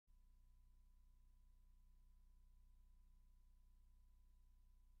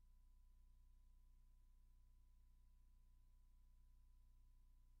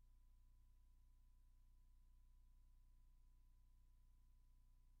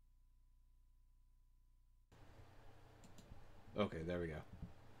Okay, there we go.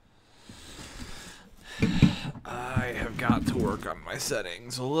 I have got to work on my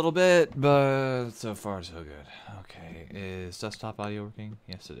settings a little bit, but so far so good. Okay, is desktop audio working?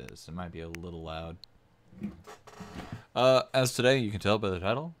 Yes, it is. It might be a little loud. As today, you can tell by the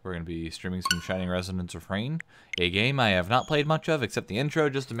title, we're going to be streaming some Shining Resonance Refrain, a game I have not played much of except the intro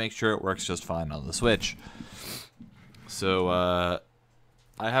just to make sure it works just fine on the Switch. So,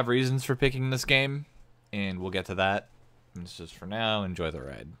 I have reasons for picking this game, and we'll get to that. And it's just for now, enjoy the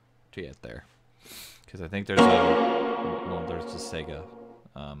ride to get there. Because I think there's a Sega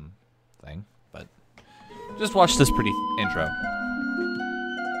thing, but just watch this pretty intro.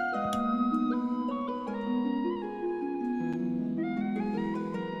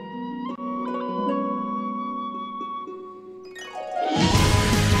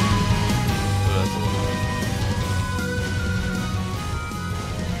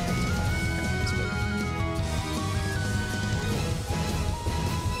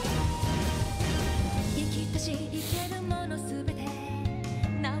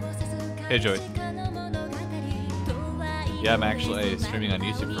 Hey Joey. Yeah, I'm actually streaming on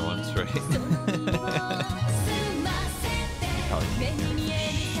YouTube for once, right?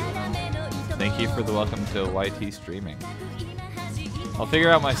 Thank you for the welcome to YT streaming. I'll figure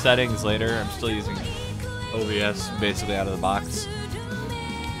out my settings later. I'm still using OBS basically out of the box.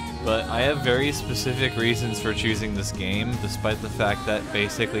 But I have very specific reasons for choosing this game, despite the fact that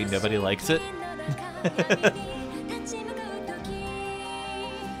basically nobody likes it.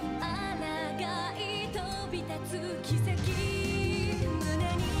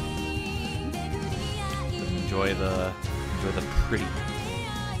 Enjoy the pretty.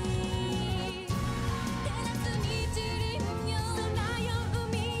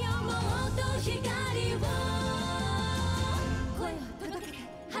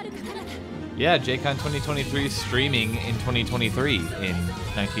 Yeah, JCon 2023 streaming in 2023 in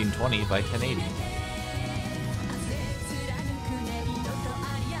 1920 by 1080.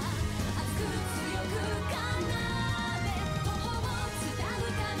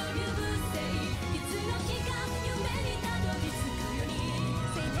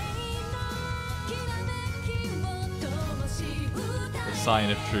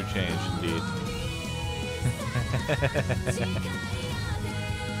 Sign of true change, indeed.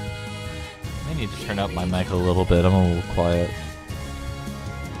 I need to turn up my mic a little bit. I'm a little quiet.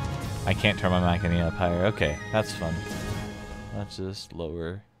 I can't turn my mic any up higher. Okay, that's fun. Let's just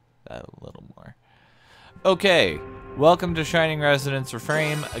lower that a little more. Okay, welcome to Shining Resonance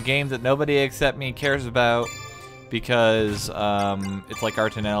Refrain, a game that nobody except me cares about because it's like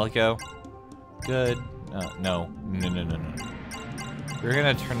Art and Alico. Good. No. We're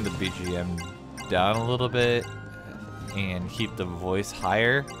gonna turn the BGM down a little bit and keep the voice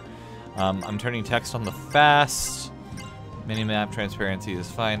higher. I'm turning text on the fast. Minimap transparency is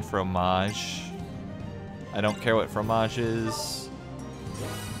fine. Fromage. I don't care what fromage is.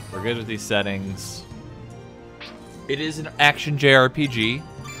 We're good with these settings. It is an action JRPG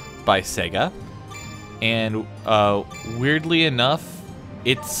by Sega. And weirdly enough,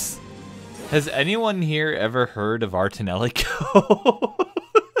 it's... Has anyone here ever heard of Art and Alico?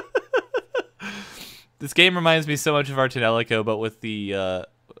 This game reminds me so much of Art and Alico, but with the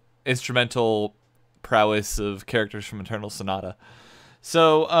instrumental prowess of characters from Eternal Sonata.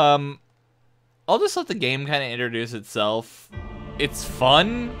 So, I'll just let the game kind of introduce itself. It's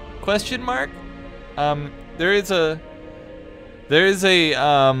fun? Question mark. There is a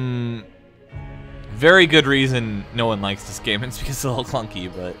very good reason no one likes this game. It's because it's a little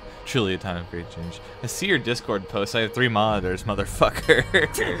clunky, but truly a time of great change. I see your Discord post. I have 3 monitors, motherfucker.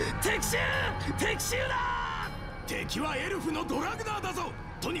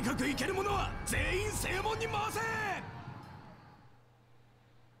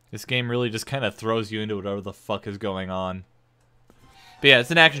 This game really just kind of throws you into whatever the fuck is going on. But yeah,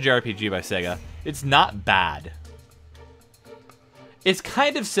 it's an action JRPG by Sega. It's not bad. It's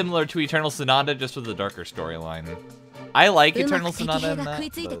kind of similar to Eternal Sonata, just with a darker storyline. I like Eternal Sonata in that,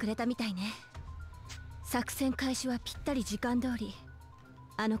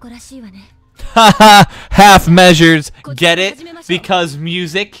 Haha, half measures. Get it? Because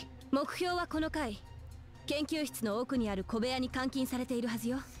music.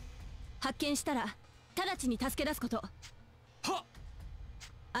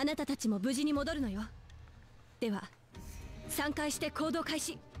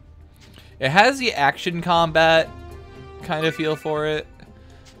 It has the action combat kind of feel for it.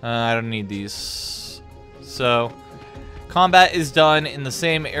 I don't need these. So, combat is done in the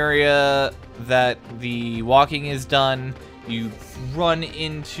same area that the walking is done. You run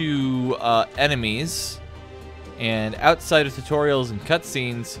into enemies, And outside of tutorials and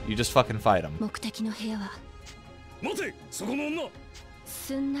cutscenes, you just fucking fight them.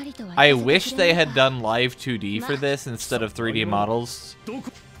 I wish they had done live 2D for this instead of 3D models.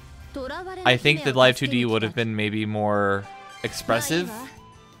 I think the live 2D would have been maybe more expressive.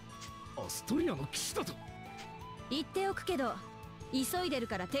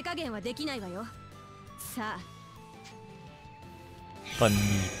 Funny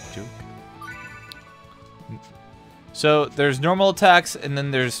joke. So there's normal attacks, and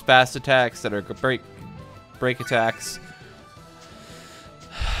then there's fast attacks that are break attacks.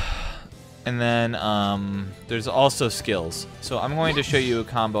 And then there's also skills. So I'm going to show you a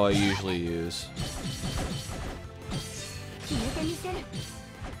combo I usually use.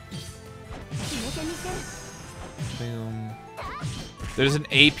 Boom. There's an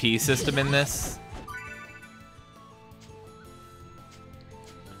AP system in this.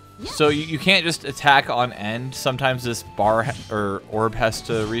 So you can't just attack on end. Sometimes this bar or orb has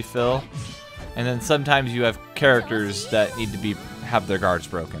to refill. And then sometimes you have characters that need to have their guards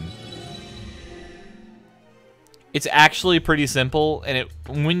broken. It's actually pretty simple, and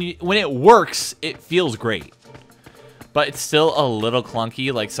when it works, it feels great. But it's still a little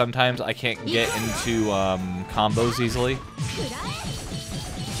clunky. Like sometimes I can't get into combos easily.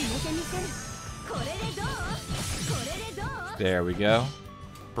 There we go.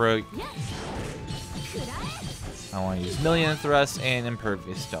 Bro, I want to use Million Thrust and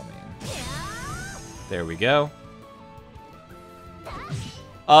Impervious Domain. There we go.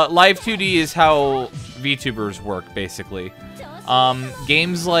 Live 2D is how VTubers work, basically.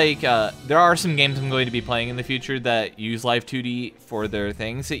 Games like, there are some games I'm going to be playing in the future that use Live 2D for their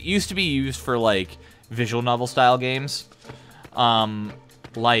things. It used to be used for, like, visual novel style games.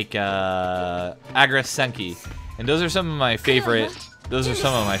 Like, Agras Senki. And those are some of my favorite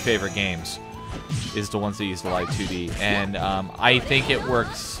games, is the ones that use the Live 2D. And, I think it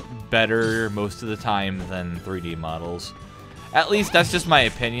works better most of the time than 3D models. At least that's just my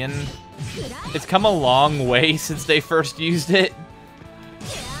opinion. It's come a long way since they first used it.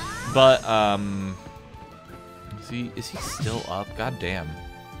 But, is he still up? God damn.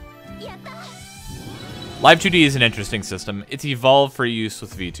 Live 2D is an interesting system. It's evolved for use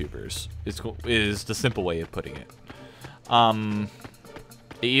with VTubers, is the simple way of putting it.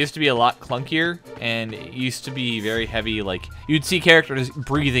 It used to be a lot clunkier, and it used to be very heavy. Like, you'd see characters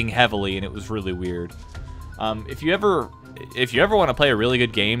breathing heavily, and it was really weird. If you ever want to play a really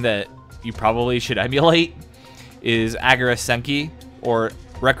good game that you probably should emulate, is Agras Senki or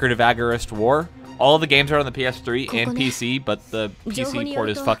Record of Agarist War. All of the games are on the PS3 and PC, but the PC port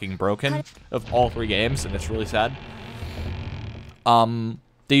is fucking broken of all 3 games, and it's really sad.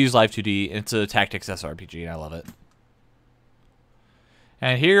 They use Live 2D, and it's a tactics SRPG, and I love it.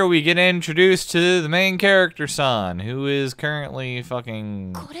 And here we get introduced to the main character, Son, who is currently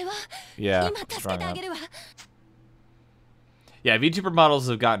fucking... Yeah, strung up. Yeah, VTuber models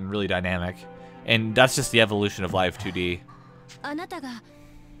have gotten really dynamic, and that's just the evolution of Live 2D. I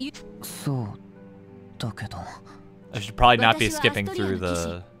should probably not be skipping through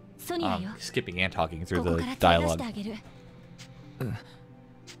the... skipping and talking through the dialogue.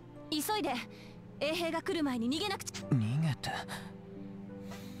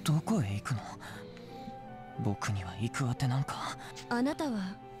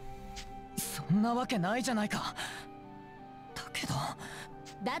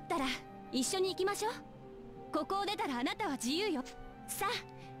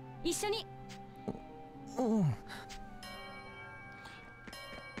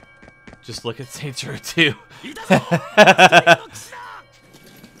 Just look at Saints Row 2.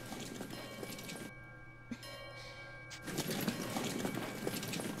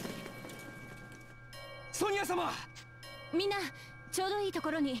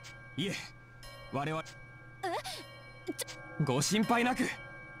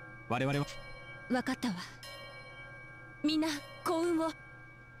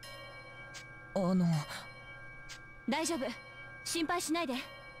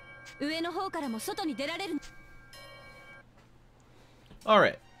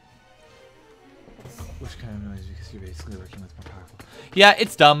 Alright. Which kind of noise, because you're basically working with more powerful. Yeah,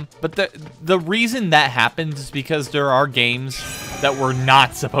 it's dumb, but the reason that happens is because there are games that were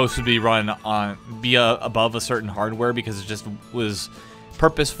not supposed to be run on above a certain hardware because it just was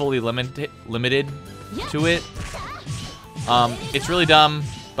purposefully limited to it. It's really dumb,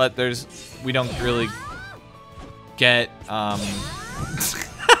 but we don't really get I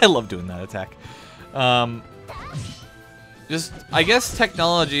love doing that attack. I guess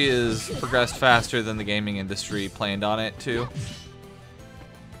technology has progressed faster than the gaming industry planned on it to.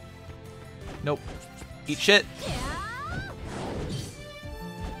 Nope. Eat shit.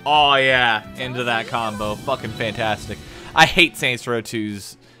 Oh yeah, into that combo. Fucking fantastic. I hate Saints Row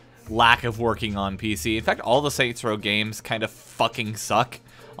 2's lack of working on PC. In fact, all the Saints Row games kind of fucking suck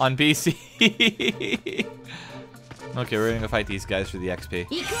on PC. Okay, we're gonna go fight these guys for the XP.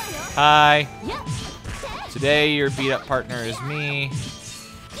 Hi. Today your beat up partner is me.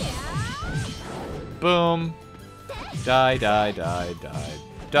 Boom. Die, die, die, die.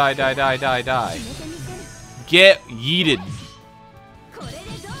 Die, die, die, die, die. Get yeeted.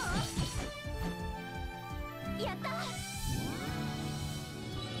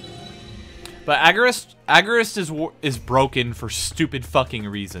 But Agarist is broken for stupid fucking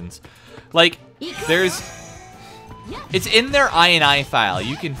reasons. Like, it's in their INI file.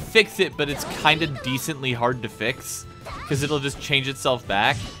 You can fix it, but it's kind of decently hard to fix because it'll just change itself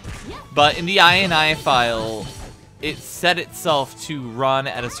back. But in the INI file, it set itself to run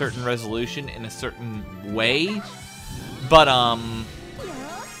at a certain resolution in a certain way. But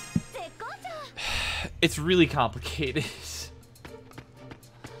it's really complicated.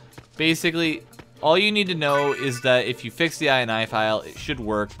 Basically, all you need to know is that if you fix the INI file, it should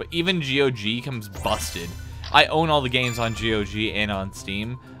work, but even GOG comes busted. I own all the games on GOG and on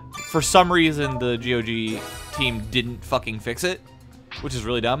Steam. For some reason, the GOG team didn't fucking fix it, which is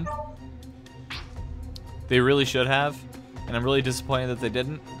really dumb. They really should have, and I'm really disappointed that they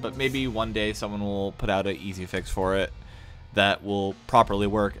didn't, but maybe one day someone will put out an easy fix for it that will properly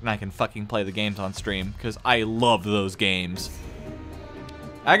work, and I can fucking play the games on stream, because I love those games.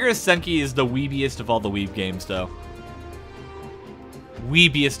 Agarist Senki is the weebiest of all the weeb games, though.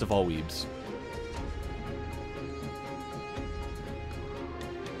 Weebiest of all weebs.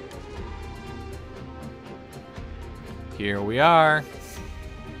 Here we are.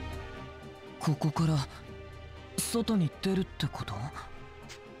 ここから外に出るってこと？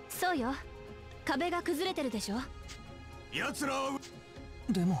そうよ。壁が崩れてるでしょ。奴ら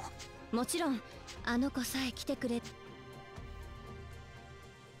でももちろんあの子さえ来てくれ。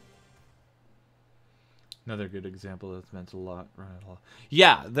Another good example that's meant to run at all.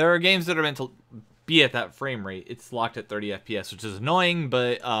 Yeah, there are games that are meant to be at that frame rate. It's locked at 30 FPS, which is annoying,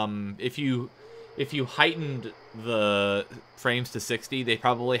 but if you heightened the frames to 60, they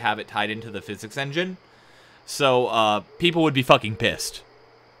probably have it tied into the physics engine. So people would be fucking pissed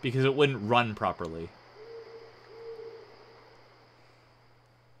because it wouldn't run properly.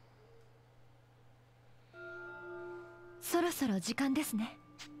 そろそろ時間ですね。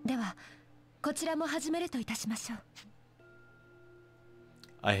ではこちらも始めるといたしましょう。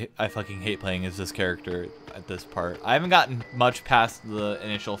I fucking hate playing as this character at this part. I haven't gotten much past the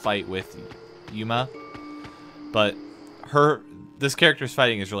initial fight with Yuma, but this character's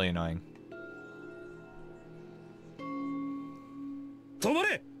fighting is really annoying. 止ま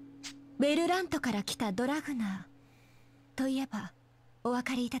れ！ベルラントから来たドラグナーといえばお分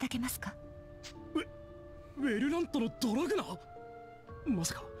かりいただけますか？ベルラントのドラグナー？ま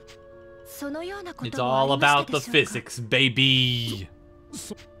さか。そのようなこ It's とはあ all りました about で the しょうか？ physics, baby.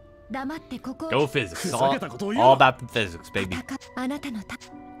 黙ってここ Go を physics. All about the physics, baby. あなたのた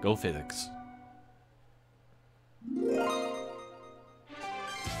Go physics.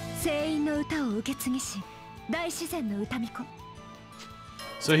 全員の歌を受け継ぎし大自然の歌巫女。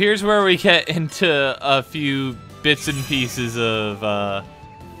 So here's where we get into a few bits and pieces of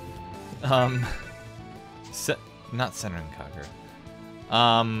not Senran Kagura.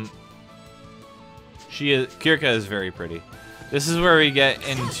 Kirka is very pretty. This is where we get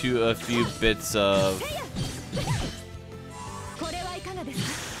into a few bits of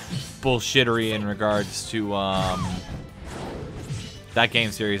bullshittery in regards to that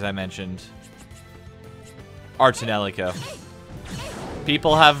game series I mentioned, Arts and Elico.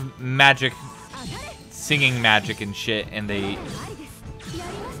 People have magic, singing magic and shit, and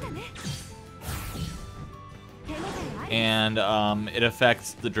it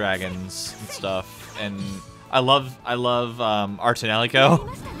affects the dragons and stuff. And I love Arts and Elico.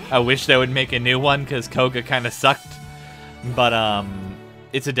 I wish they would make a new one because Koga kind of sucked, but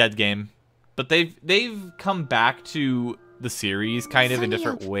it's a dead game. But they've come back to the series kind of in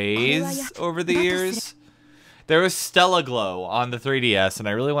different ways over the years. There was Stella Glow on the 3DS, and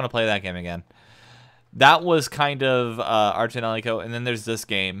I really want to play that game again. That was kind of Arts and Elico, and then there's this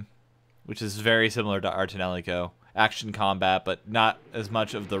game, which is very similar to Arts and Elico. Action combat, but not as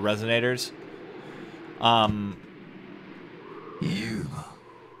much of the resonators. Oh,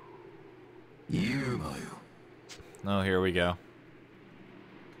 here we go.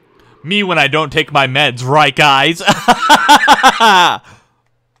 Me when I don't take my meds, right, guys?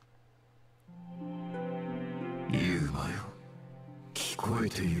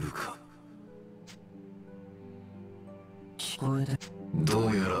 ど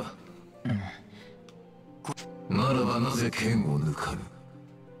うやらならばなぜ剣を抜かぬ。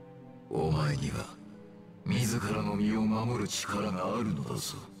お前には自らの身を守る力があるのだ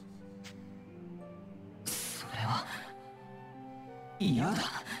ぞ。それは嫌だ。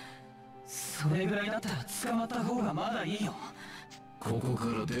それぐらいだったら捕まった方がまだいいよ。ここか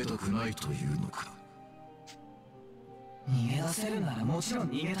ら出たくないというのか。逃げ出せるならもちろん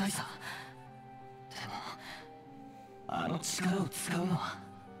逃げたいさ。でもあの力を使うのは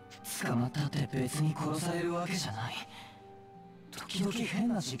捕まったって別に殺されるわけじゃない。時々変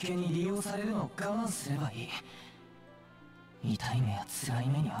な実験に利用されるのを我慢すればいい。痛い目や辛い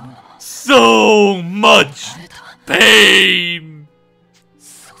目に遭うのも So much pain!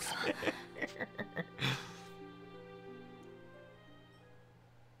 そうさ。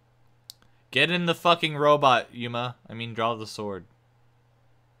Get in the fucking robot, Yuma. I mean, draw the sword.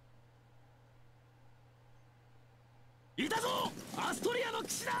 いたぞアストリアの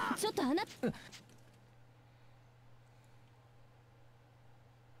騎士だ。ちょっとあな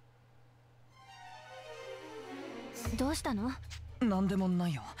どうしたの？なんでもな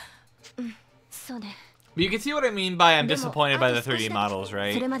いよ。そうね。 But you can see what I mean by I'm disappointed by the 3D models, そ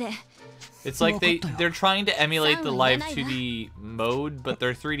right? れまで It's like they're trying to emulate the live 2D mode, but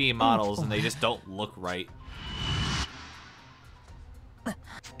they're 3D models and they just don't look right.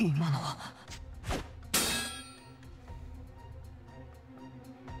 今のは。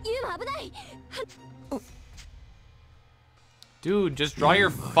ユーマ危ない。 Dude, just draw your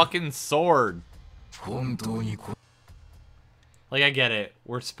fucking sword. 本当に Like, I get it.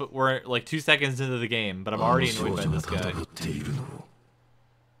 We're like 2 seconds into the game, but I'm already annoyed by this guy. っているのを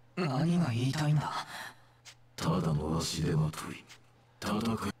何が言いたいんだ。ただの足手まとい。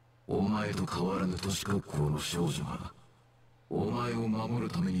戦い。お前と変わらぬ年格好の少女がお前を守る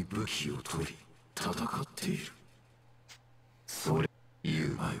ために武器を取り戦っている。それ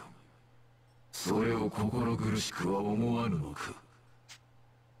言うなよ。それを心苦しくは思わぬのか。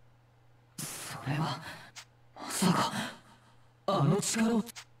それはまさかあの力を。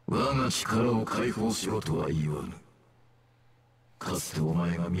我が力を解放しろとは言わぬ。かつてお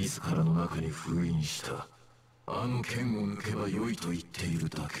前が自らの中に封印したあの剣を抜けば良いと言っている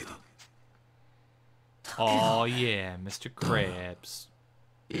だけだ。 Oh yeah, Mr. Krabs.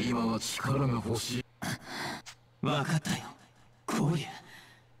 今は力が欲しい。分かったよ。こういう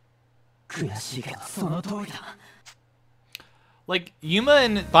悔しいけどその通りだ。 Like,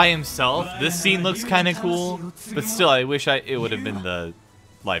 Yuma by himself, this scene looks kind of cool, but still, I wish it would have been the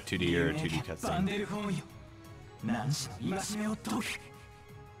live 2D or 2D cutscene. 何しの戒めを解く。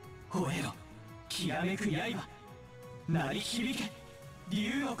吠えろ、きらめく刃。鳴り響け、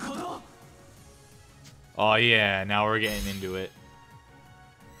竜の鼓動。 Oh yeah, now we're getting into it.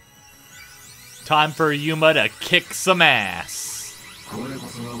 Time for Yuma to kick some ass. これこ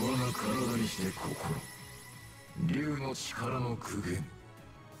そが我が体にして心。竜の力の苦言。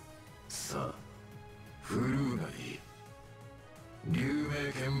さあ、振るうがいい。竜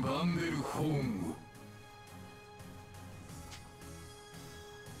名剣バンデルホーンを。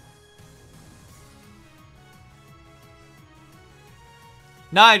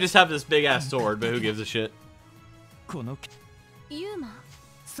 Now I just have this big ass sword, but who gives a shit? このユーマ。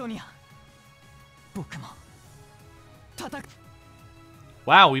ソニア、僕も叩く。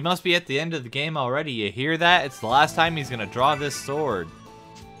 Wow, we must be at the end of the game already. You hear that? It's the last time he's gonna draw this sword.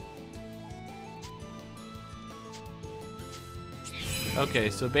 Okay,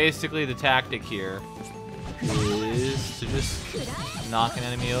 so basically the tactic here is to just knock an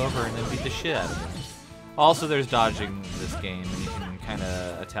enemy over and then beat the shit out of him. Also, there's dodging in this game, and you can kind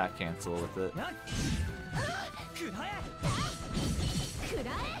of attack cancel with it.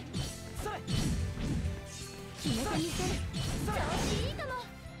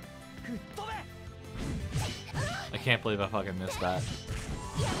 I can't believe I fucking missed that.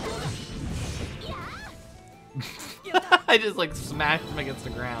 I just like smashed him against the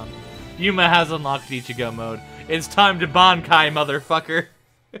ground. Yuma has unlocked Ichigo mode. It's time to Bankai, motherfucker.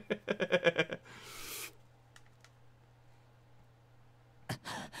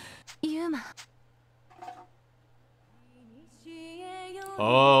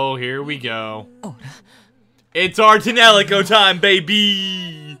 Oh, here we go. It's Artanelico time,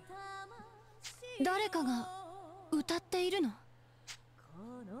 baby! 誰かが歌っているの？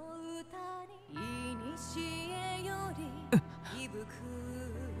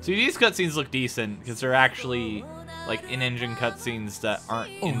 See, these cutscenes look decent because they're actually like in-engine cutscenes that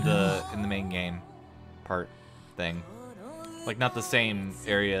aren't in the main game part thing. Like not the same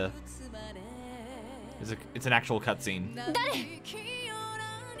area. It's an actual cutscene.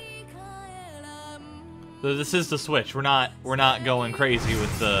 So this is the Switch. We're not going crazy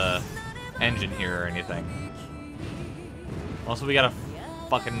with the engine here or anything. Also, we gotta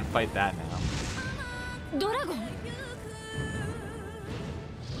fucking fight that now. Dragon.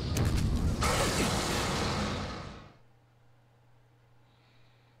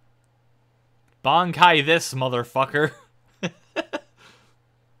 Bankai this motherfucker.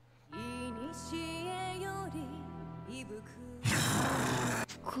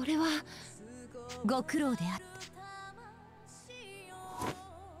 これはご苦労であった。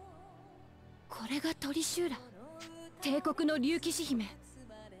これがトリシューラ、帝国の竜騎士姫、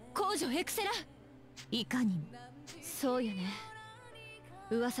皇女エクセラ。いかにもそうよね。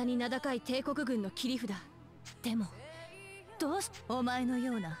噂に名高い帝国軍の切り札。でもどうしお前の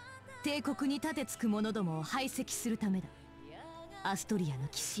ような帝国に盾つく者どもを排斥するためだ。アストリアの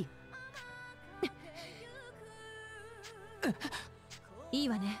騎士。いい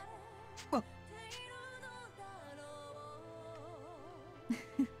わね。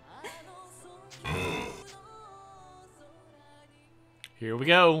Here we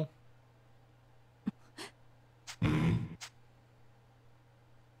go.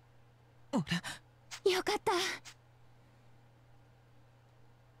 よかった。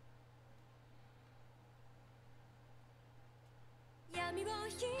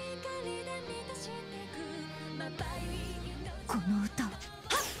この歌は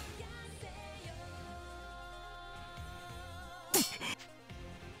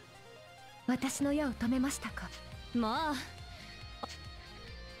私の矢を止めましたか。まあ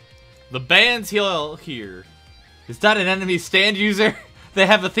The band's here. Is that an enemy stand user? They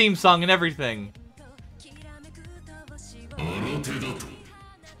have a theme song and everything.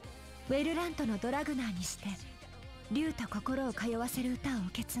 ウェルラントのドラグナーにして竜と心を通わせる歌を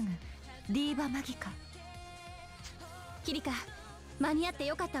受け継ぐディーバマギカ。キリカ、間に合って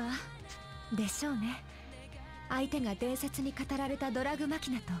よかったわ。でしょうね。相手が伝説に語られたドラグマキ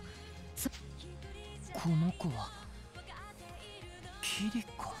ナとこの子はキリ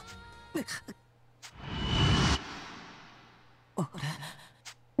カ。あ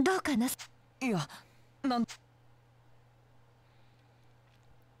れ、どうかな。いや、なん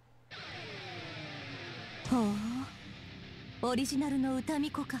ほう、オリジナルの歌巫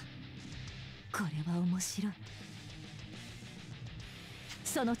女か。これは面白い。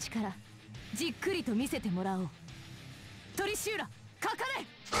その力じっくりと見せてもらおう。トリシューラ、かかれ。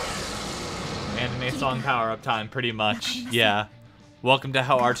 Anime song power up time, pretty much. Yeah. Welcome to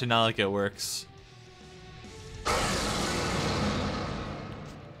how Artanalica works.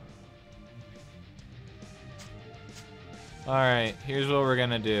 Alright, here's what we're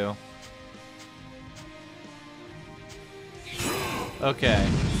gonna do. Okay.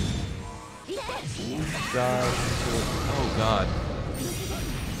 Dive into it. Oh god.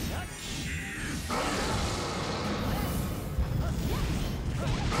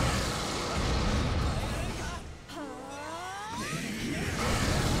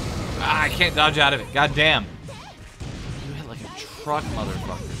 Ah, I can't dodge out of it. God damn. You hit like a truck,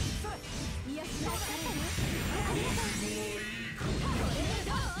 motherfucker.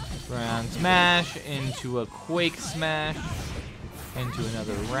 Round smash into a quake smash into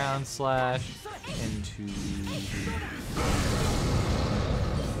another round slash into.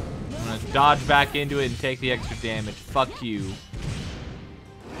 I'm gonna dodge back into it and take the extra damage. Fuck you.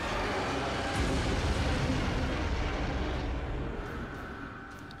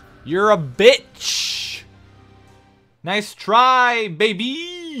 You're a bitch! Nice try,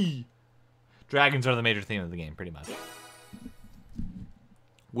 baby! Dragons are the major theme of the game, pretty much.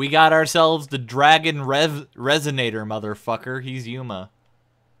 We got ourselves the Dragon Resonator, motherfucker. He's Yuma.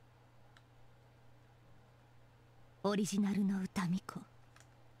 オリジナルの歌巫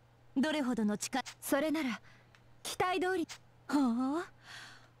女。どれほどの力。それなら期待通り。ほう、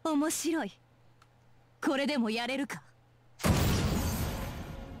面白い。これでもやれるか。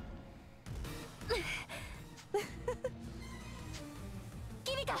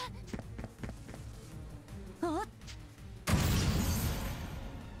キリカ。あ。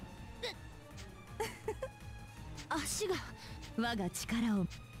足が我が力を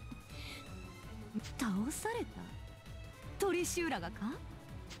倒された。トリシューラがか。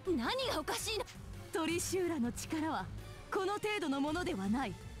何がおかしいの。トリシューラの力はこの程度のものではな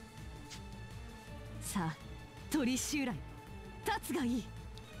い。さあ、トリシューラ、立つがいい。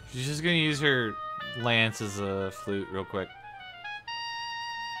 She's just gonna use her lance as a flute real quick.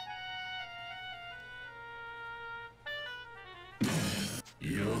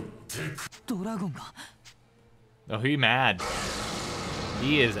 Oh, he mad.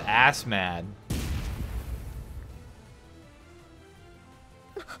 He is ass mad.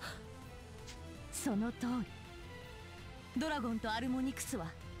 その通り。ドラゴンとアルモニクスは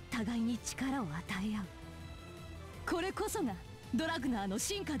互いに力を与え合う。これこそがドラグナーの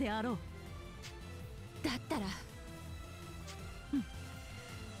進化であろう。だったら、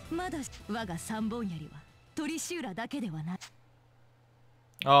まだ我が三本槍はトリシューラだけではない。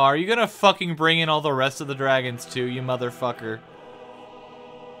Oh, are you gonna fucking bring in all the rest of the dragons too, you motherfucker?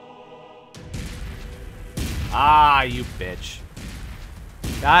 Ah, you bitch.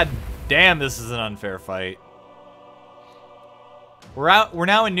 God damn, this is an unfair fight. We're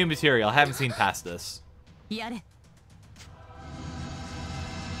now in new material. I haven't seen past this.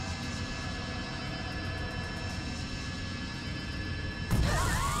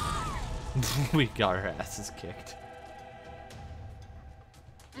 We got our asses kicked.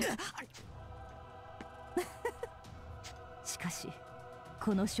 しかし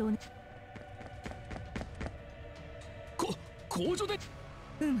この少年工場で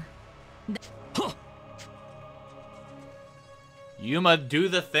Yuma, do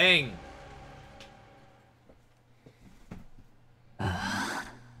the thing.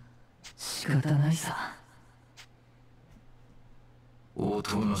 仕方ないさ。お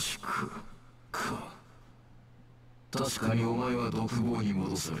となしくか。確かにお前は独房に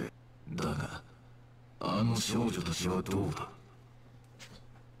戻され、だがあの少女たちはどうだ。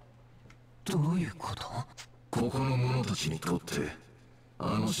どういうこと？ここの者たちにとって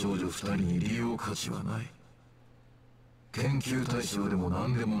あの少女二人に利用価値はない。研究対象でも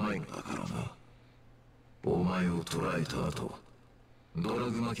何でもないのだからな。お前を捕らえた後、ドラ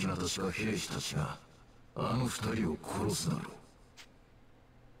グマキナたちか兵士たちがあの二人を殺すだろう。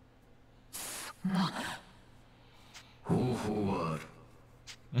方法はある。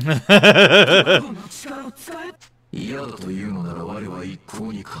嫌だというのなら我は一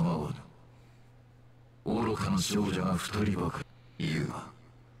向に構わぬ。愚かな少女が二人ばかり言うが、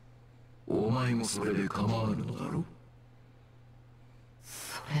お前もそれで構わぬのだろ。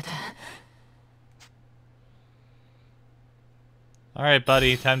それで。Alright,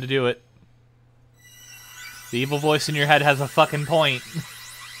 buddy, time to do it. The evil voice in your head has a fucking point.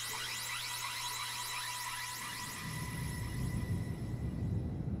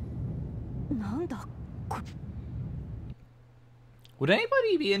 Would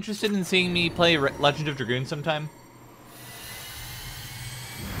anybody be interested in seeing me play Legend of Dragoon sometime?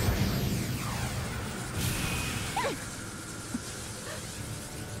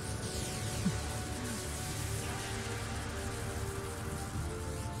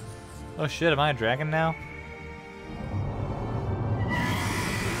 Oh shit, am I a dragon now?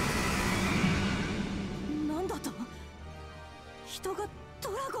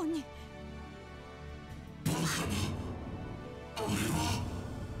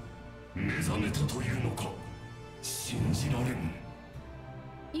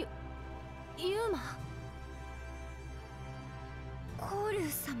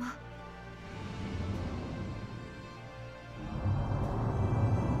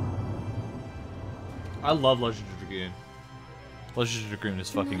 I love Legend of Dragoon. Legend of Dragoon is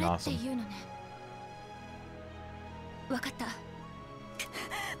fucking awesome.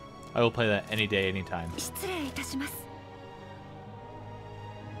 I will play that any day, anytime.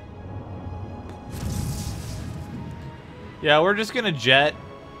 Yeah, we're just gonna jet.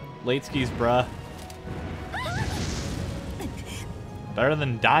 Late skis, bruh. Better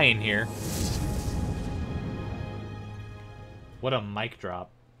than dying here. What a mic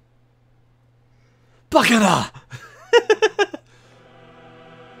drop. Bakana!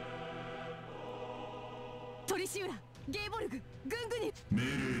 トリシューラ、ゲイボルグ、グングニ。命令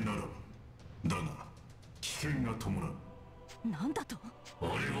ならだが危険が伴う。なんだと？あれ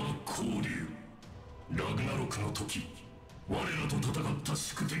は交流。ラグナロクの時、我らと戦った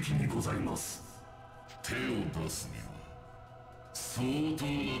宿敵にございます。手を出すには相当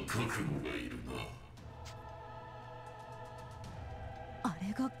な覚悟がいるな。あ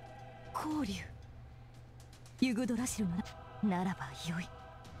れが交流。ユグドラシルならばよい。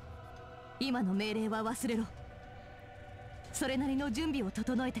今の命令は忘れろ。それなりの準備を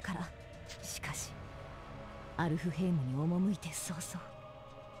整えてから。しかしアルフヘイムに赴いて早々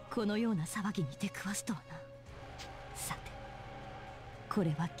このような騒ぎに出くわすとはな。さてこ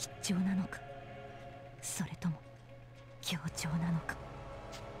れは吉兆なのか、それとも強調なのか。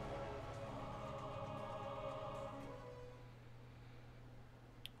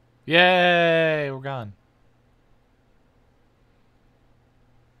Yay! We're gone.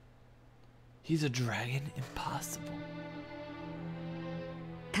 He's a dragon? Impossible.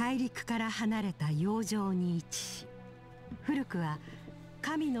 大陸から離れた洋上に位置し、古くは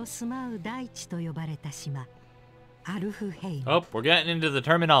神の住まう大地と呼ばれた島、アルフヘイム。Oh, we're getting into the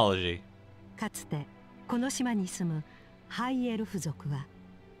terminology. かつてこの島に住むハイエルフ族は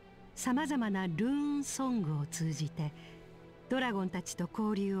さまざまなルーンソングを通じてドラゴンたちと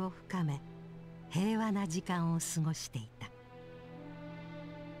交流を深め平和な時間を過ごしていた。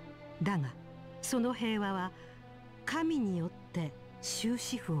だがその平和は神によって終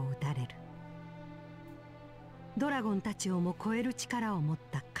止符を打たれる。ドラゴンたちをも超える力を持っ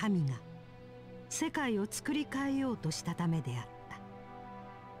た神が世界を作り変えようとしたためであった。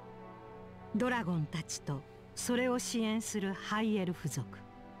ドラゴンたちとそれを支援するハイエルフ族、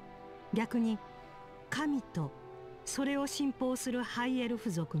逆に神とそれを信奉するハイエル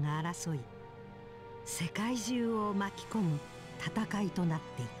フ族が争い、世界中を巻き込む戦いとなっ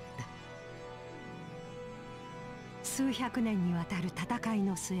ていった。数百年にわたる戦い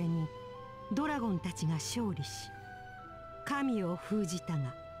の末にドラゴンたちが勝利し神を封じた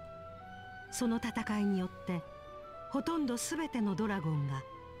が、その戦いによってほとんど全てのドラゴンが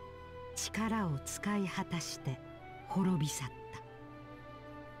力を使い果たして滅び去った。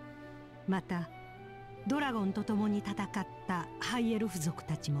またドラゴンと共に戦ったハイエルフ族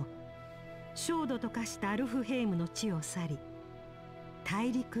たちも焦土と化したアルフヘイムの地を去り、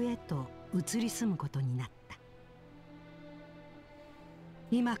大陸へと移り住むことになった。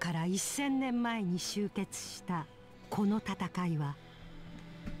今から1000年前に終結したこの戦いは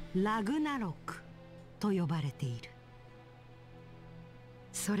ラグナロクと呼ばれている。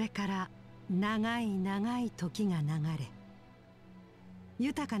それから長い長い時が流れ、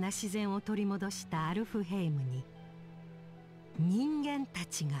豊かな自然を取り戻したアルフヘイムに人間た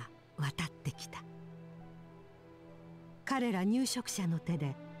ちが渡ってきた。彼ら入植者の手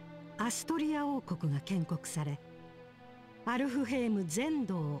でアストリア王国が建国され、アルフヘイム全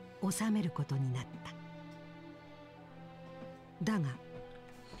土を治めることになった。だが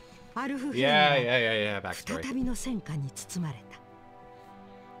アルフヘイムは再びの戦火に包まれた。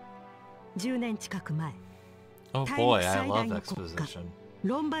10年近く前、大陸最大の国家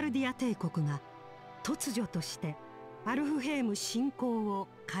ロンバルディア帝国が突如としてアルフヘイム侵攻を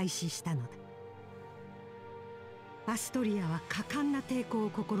開始したのだ。アストリアは果敢な抵抗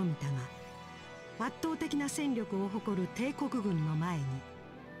を試みたが、圧倒的な戦力を誇る帝国軍の前に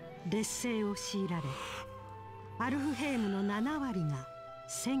劣勢を強いられ、アルフヘイムの7割が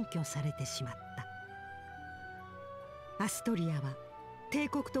占拠されてしまった。アストリアは帝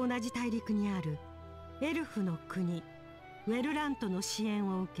国と同じ大陸にあるエルフの国ウェルラントの支援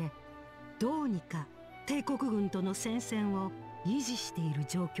を受け、どうにか帝国軍との戦線を維持している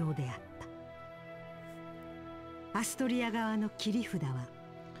状況であった。アストリア側の切り札は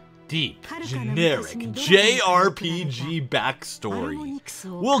Deep, generic JRPG backstory.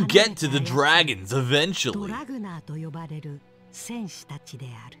 We'll get to the dragons ド eventually. ラグナーと呼ばれる戦士たちで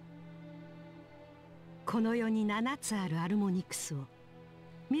ある。この世に7つあるアルモニクスを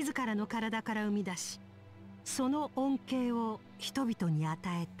自らの体から生み出し、その恩恵を人々に与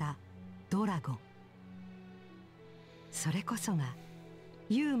えたドラゴン。それこそが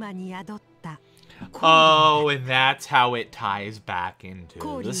ユーマに宿った Oh, and that's how it ties back into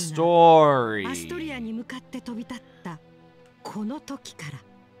コー the リー story. がアストリアに向かって飛び立ったこの時から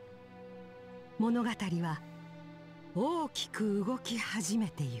物語は大きく動き始め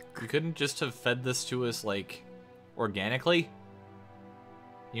てゆく。 You couldn't just have fed this to us, like, organically?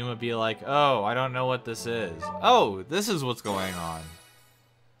 You would be like, oh, I don't know what this is. Oh, this is what's going on.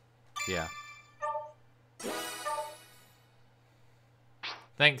 Yeah.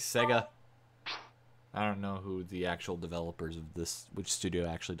 Thanks, Sega. I don't know who the actual developers of this, which studio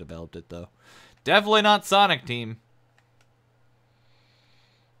actually developed it, though. Definitely not Sonic Team.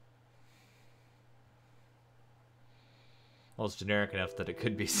 Well, it's generic enough that it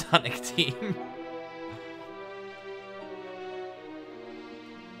could be Sonic Team.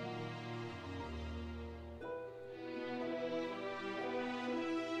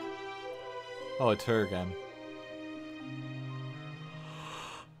 Oh, it's her again.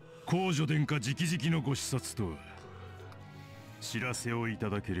 皇女殿下直々のご視察とは知らせをいた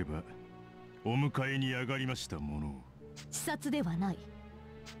だければお迎えに上がりましたものを。視察ではない。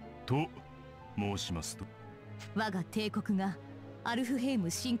と申しますと、我が帝国がアルフヘイム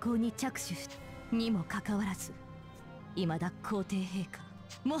侵攻に着手にもかかわらず、未だ皇帝陛下、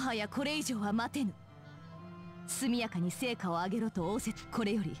もはやこれ以上は待てぬ。速やかに成果を上げろと仰せ。こ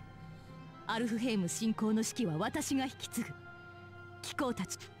れよりアルフヘイム侵攻の指揮は私が引き継ぐ。貴公た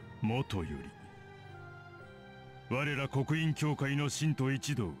ちもとより我ら刻印協会の信徒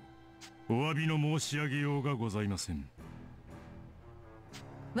一同お詫びの申し上げようがございません。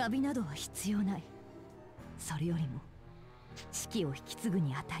詫びなどは必要ない。それよりも指揮を引き継ぐ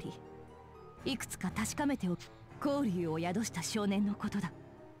にあたり、いくつか確かめておく交流を宿した少年のことだ。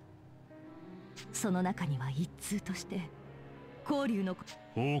その中には一通として交流の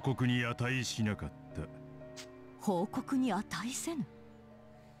報告に値しなかった。報告に値せぬ。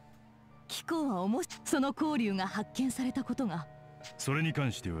貴公はその交流が発見されたことが。それに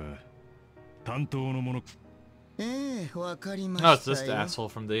関しては担当の者。わかりま Oh, し it's た this よ。 asshole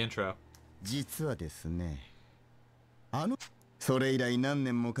from the intro. 実はですね、それ以来何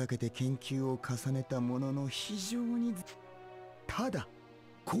年もかけて研究を重ねたものの非常にただ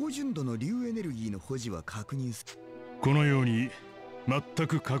高純度の粒エネルギーの保持は確認する。このように全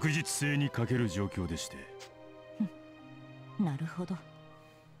く確実性に欠ける状況でして。なるほど。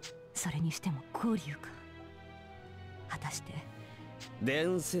それにしても交流か。果たして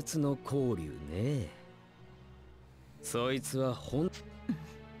伝説の交流ね。そいつは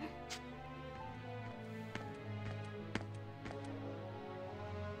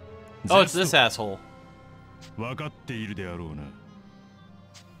Oh, it's this asshole. 分かっているであろうな。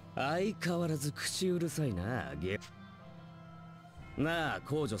相変わらず口うるさいな。なあ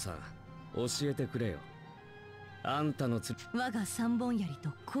公女さん、教えてくれよ。あんたの我が三本槍と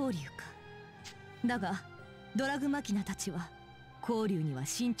交流か。だがドラグマキナたちは交流には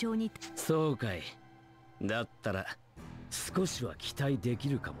慎重に。そうかい。だったら少しは期待でき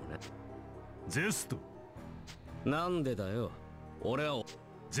るかもな。ゼスト。なんでだよ。俺は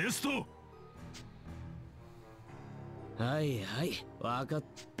ゼスト。はいはい、わかっ。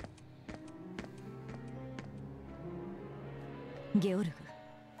ゲオル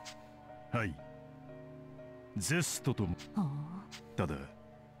グ。はい。ゼストとも。はただ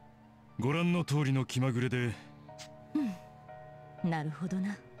ご覧の通りの気まぐれで。なるほど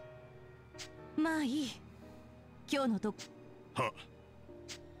な。まあいい。今日のとは。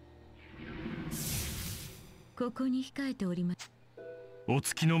ここに控えております。お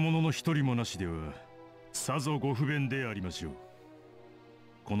付きの者の一人もなしではさぞご不便でありましょう。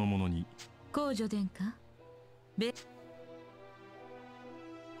この者に公女殿下、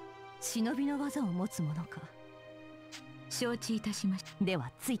忍びの技を持つ者か。承知いたしました。で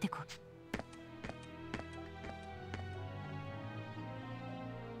はついてこい。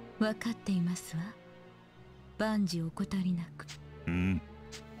分かっていますわ。万事怠りなく。うん。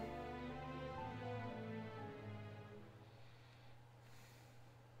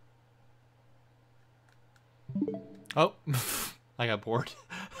Oh, I got bored.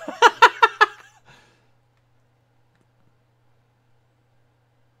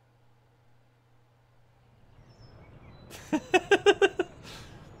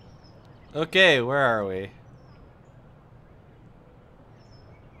 Okay, where are we?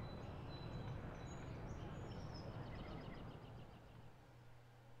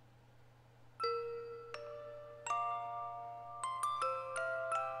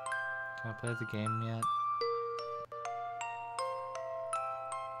 Can I play the game yet?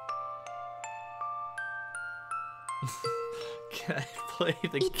 Can I play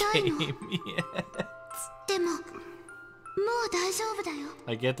the game yet?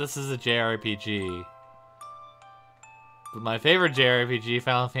 I get this is a JRPG. But my favorite JRPG,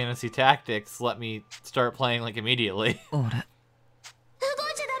 Final Fantasy Tactics, let me start playing like immediately.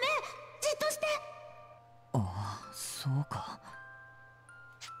 そうか。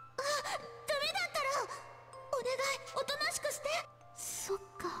ダメだったらお願い、おとなしくして。そっ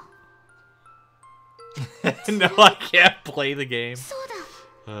か。No, I can't play the game. そうだ。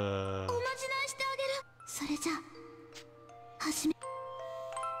おまじないしてあげる。それじゃ始め。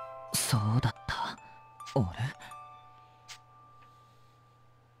そうだった。あれ？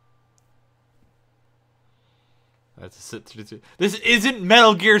 I have to sit through this. This isn't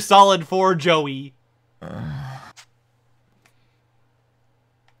Metal Gear Solid 4, Joey.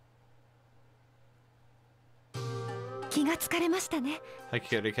 気がつかれましたね。Hi,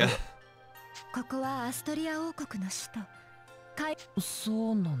 Kirika. ここはアストリア王国の首都。そ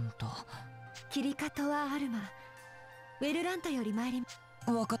うなんだ。キリカトワ・アルマ、ウェルラントより参り。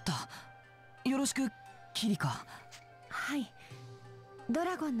わかった。よろしく、キリカ。はい。ド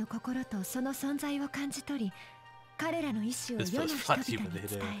ラゴンの心とその存在を感じ取り、彼らの意志を This 世の feels 人 fun 々に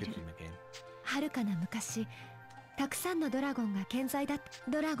to 伝 hit a える。 Kojima game. 遥かな昔、たくさんのドラゴンが健在だった。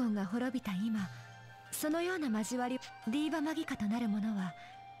ドラゴンが滅びた今、そのような交わり、ディーバマギカとなる者は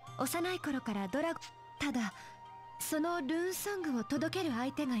幼い頃からドラゴン。ただそのルーンソングを届ける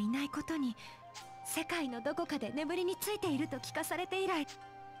相手がいないことに、世界のどこかで眠りについていると聞かされて以来。い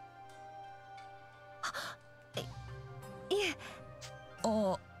え。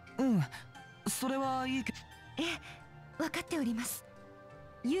あ、うん。それはいいけど。ええ、分かっております。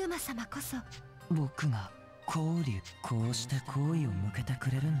ユーマ様こそ。僕が交流、こうして好意を向けて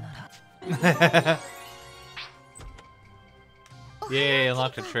くれるんなら。Yay,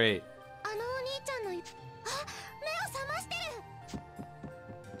 unlocked a trait. あのお兄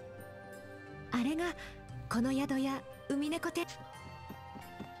れがこの宿屋海猫亭。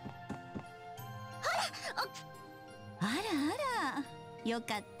あらあら、よ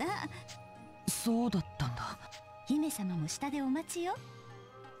かった。そうだったんだ。姫様も下でお待ちよ。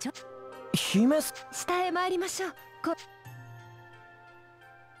姫下へ参りましょう。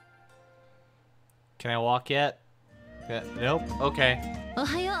Can I walk yet? Nope. Okay. お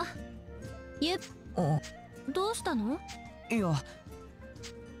はよう。どうしたの？いや、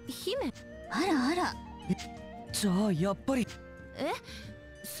姫。あらあら。じゃあやっぱり。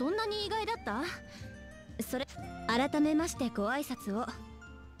そんなに意外だった？それ改めましてご挨拶を。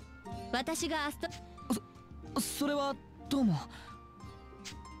私がそれはどうも。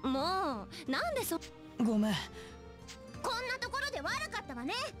もうなんでごめん。こんなところで悪かったわ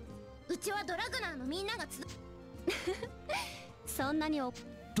ね。うちはドラグナーのみんながそんなに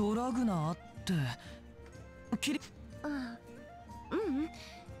ドラグナーって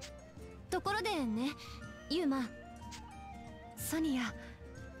ところでね、ユーマ、ソニア、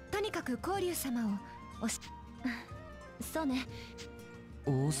とにかく光龍様をそうね。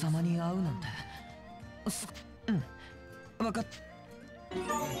王様に会うなんて。分かっ。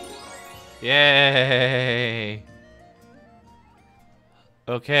Yay!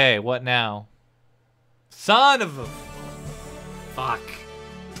 Okay, what now? Son of a... Fuck.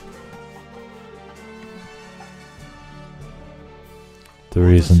 The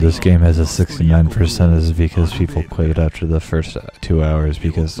reason this game has a 69% is because people quit after the first 2 hours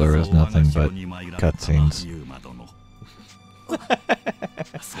because there was nothing but cutscenes.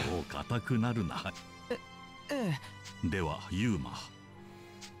 そう固くなるな。ではユーマ、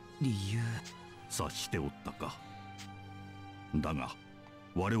理由察しておったか。だが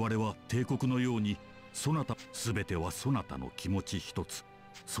我々は帝国のようにそなた全てはそなたの気持ち一つ、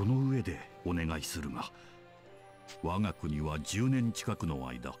その上でお願いするが、我が国は10年近くの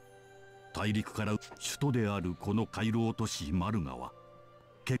間大陸から首都であるこの回廊都市マルガは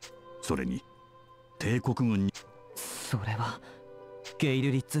それに帝国軍に。それはゲイ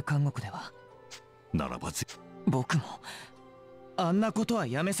ルリッツ監獄ではならば僕もあんなことは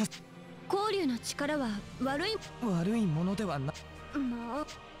やめさせ。光龍の力は悪いものではな。もう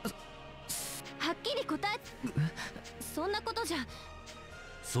はっきり答え。そんなことじゃ。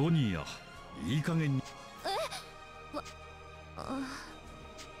ソニア、いい加減に。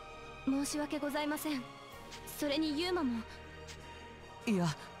申し訳ございません。それにユーマも。いや、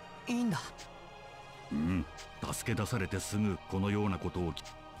いいんだ。助け出されてすぐこのようなことを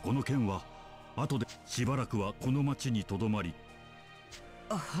この件は後でしばらくはこの町にとどまり。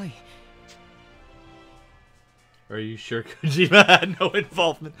はい。Are you sure Kojima had no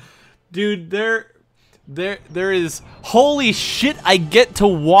involvement? Dude, there is... Holy shit, I get to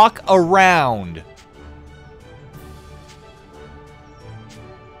walk around!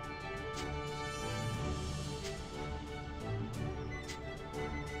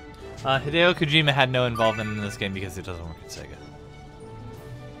 Hideo Kojima had no involvement in this game because it doesn't work at Sega.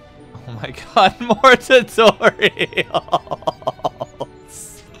 Oh my god, more tutorials!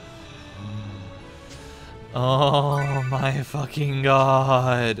 Oh my fucking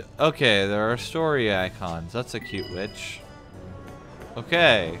god. Okay, there are story icons. That's a cute witch.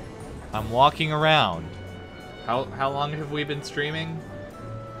 Okay, I'm walking around. How long have we been streaming?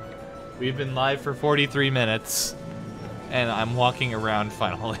 We've been live for 43 minutes. And I'm walking around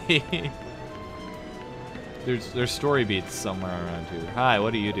finally. There's story beats somewhere around here. Hi,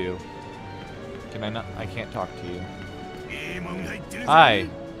 what do you do? Can I not? I can't talk to you. Hi.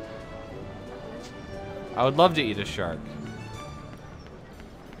 I would love to eat a shark.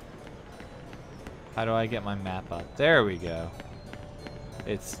 How do I get my map up? There we go.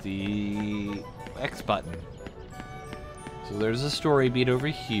 It's the X button. So there's a story beat over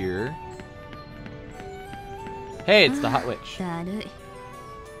here. Hey, it's the Hot Witch.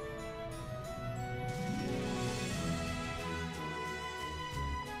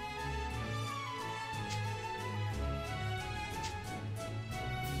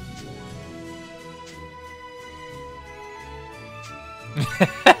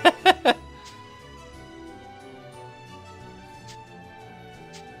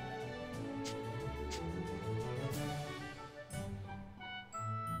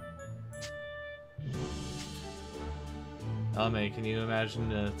 Oh man, can you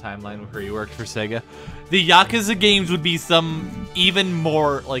imagine a timeline where you worked for Sega? The Yakuza games would be some even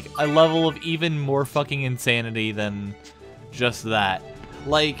more, like, a level of even more fucking insanity than just that.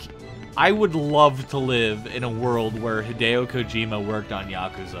 Like, I would love to live in a world where Hideo Kojima worked on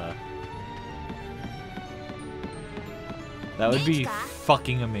Yakuza. That would be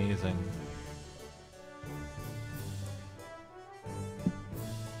fucking amazing.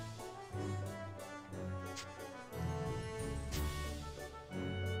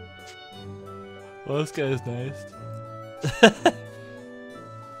 Well, this guy is nice.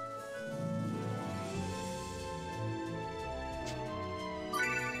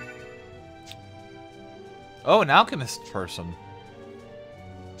 Oh, an alchemist person.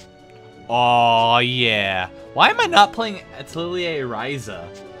 Oh yeah. Why am I not playing Atelier Ryza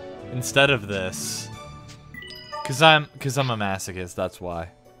instead of this? Cause I'm a masochist. That's why.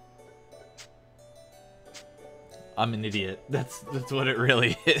 I'm an idiot. That's what it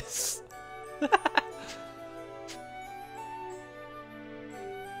really is.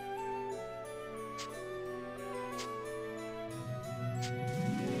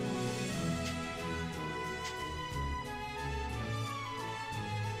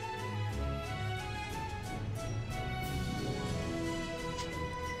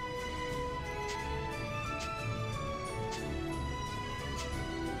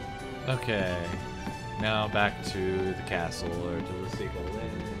 Okay, now back to the castle or to the sequel,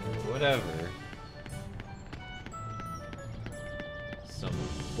 whatever. So,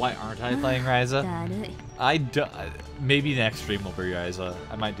 why aren't I playing Ryza? I do, maybe next stream will be Ryza.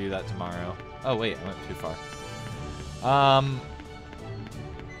 I might do that tomorrow. Oh wait, I went too far. I'm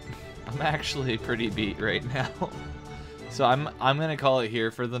actually pretty beat right now, so I'm gonna call it here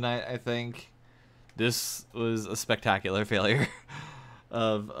for the night. I think this was a spectacular failure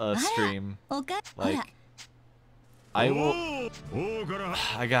of a stream. Like, I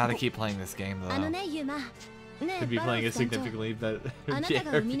gotta keep playing this game though. Could be playing a significantly better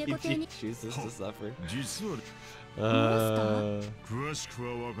JRPG. Chooses to suffer.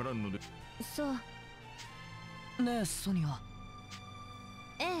 ねえソニア。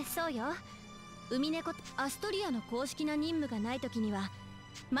ええ、そうよ。海猫アストリアの公式な任務がない時には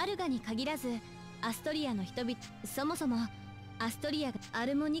マルガに限らずアストリアの人々そもそも I think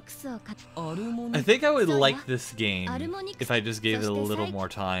I would like this game if I just gave it a little more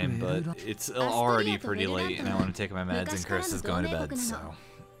time, but it's already pretty late and I want to take my meds and Chris is going to bed, so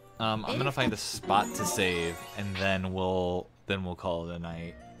I'm gonna find a spot to save and then we'll call it a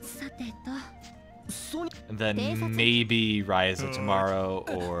night. And then maybe Ryza tomorrow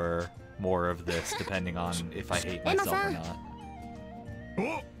or more of this depending on if I hate myself or not.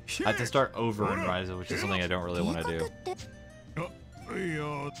 I have to start over in Ryza, which is something I don't really want to do.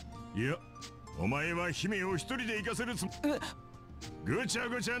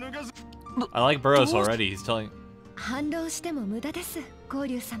 I like Burroughs already. He's telling.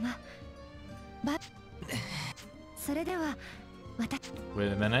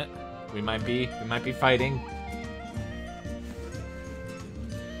 Wait a minute. We might be fighting.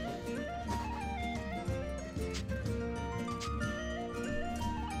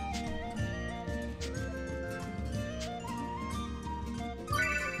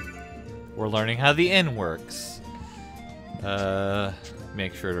 We're learning how the inn works.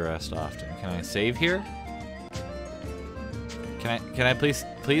 Make sure to rest often. Can I save here? Can I please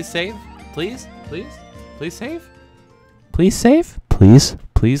save? Please save? Please save?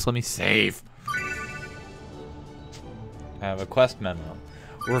 Please let me save. I have a quest memo.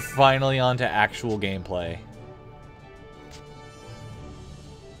 We're finally on to actual gameplay.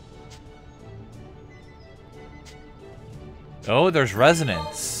 Oh, there's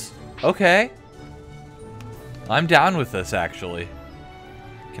resonance. Okay. I'm down with this, actually.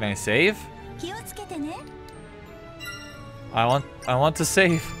 Can I save? I want to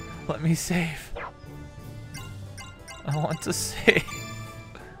save. Let me save. I want to save.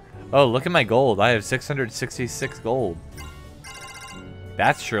 Oh, look at my gold. I have 666 gold.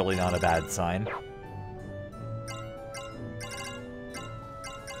 That's surely not a bad sign.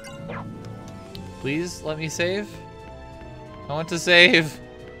 Please let me save. I want to save.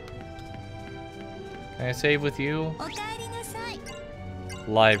 Can I save with you?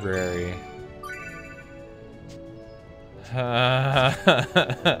 Library.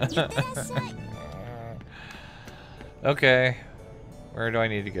 Okay. Where do I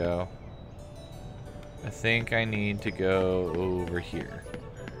need to go? I think I need to go over here.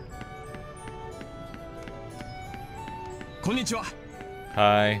 Konnichiwa.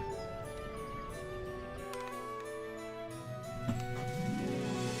 Hi.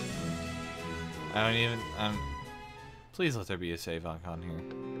 I don't even, please let there be a save icon here.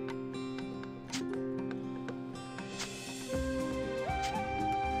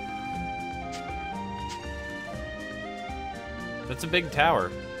 That's a big tower.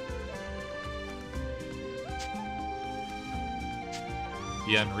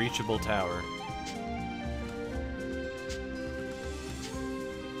 The unreachable tower.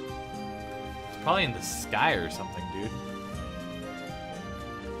 It's probably in the sky or something, dude.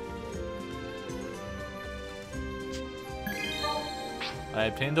 I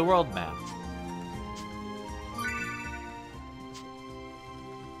obtained the world map.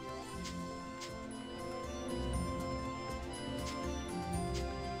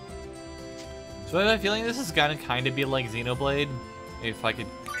 So I have a feeling this is gonna kind of be like Xenoblade, if I could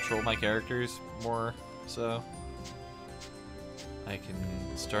control my characters more, so. I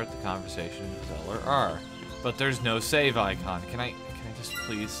can start the conversation with L or R, but there's no save icon. Can I just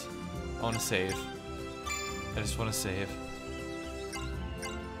please? I want to save. I just want to save.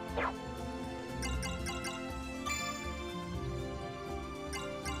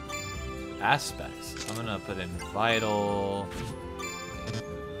 Aspects. I'm gonna put in vital.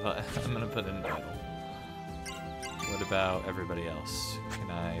 I'm gonna put in vital. What about everybody else?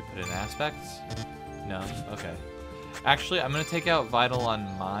 Can I put in aspects? No? Okay. Actually, I'm gonna take out vital on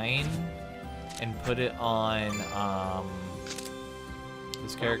mine and put it on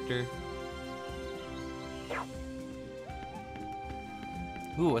this character.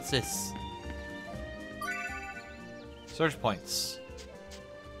 Ooh, what's this? Search points.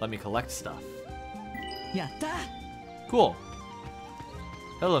 Let me collect stuff. Yatta! Cool.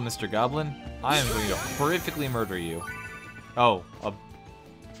 Hello, Mr. Goblin. I am going to horrifically murder you. Oh, a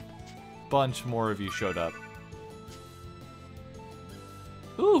bunch more of you showed up.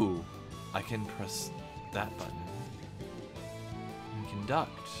 Ooh, I can press that button and conduct.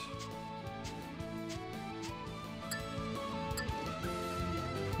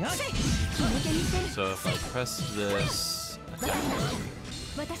 So if I press this, attack.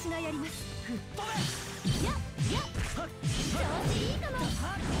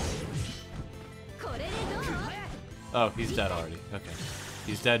 Oh, he's dead already. Okay.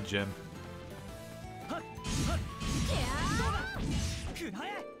 He's dead, Jim.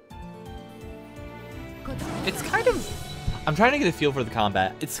 It's kind of... I'm trying to get a feel for the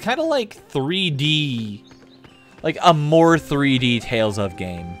combat. It's kind of like 3D... Like a more 3D Tales of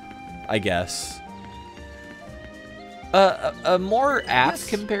game, I guess. A more apt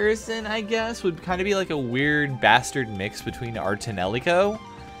comparison, I guess, would kind of be like a weird bastard mix between Artanelico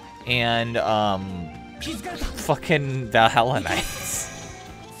and, fucking Valhalla Knights.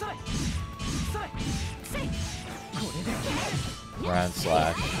 Round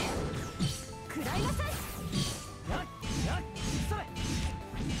slash.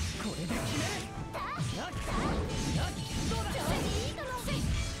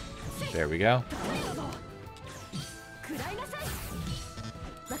 There we go.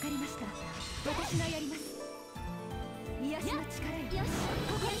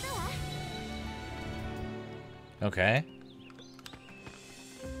 Okay.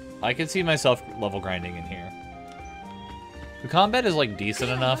 I can see myself level grinding in here. The combat is like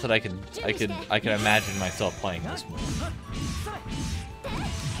decent enough that I can imagine myself playing this more.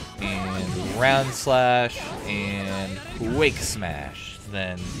 And round slash and quake smash,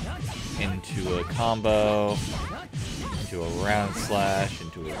 then into a combo, into a round slash,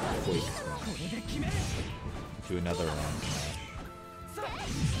 into a quake smash, into another round slash.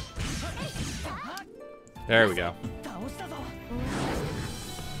 There we go.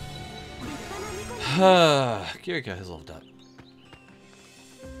 Kirika has leveled up.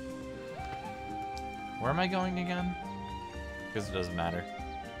 Where am I going again? Because it doesn't matter.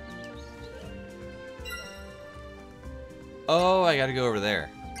 Oh, I gotta go over there.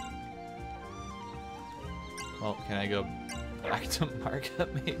 Well, can I go back to Marka,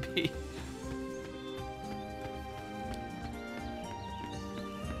 maybe?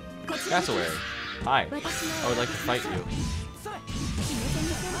 Cassowary. Hi. I would like to fight you.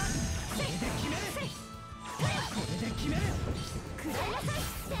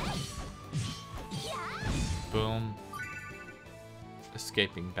 Boom.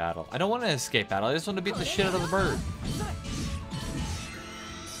 Escaping battle. I don't want to escape battle. I just want to beat the shit out of the bird.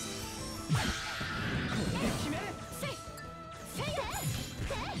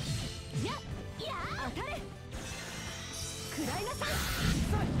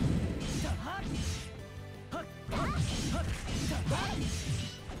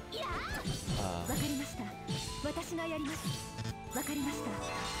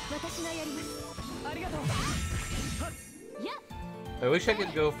 I wish I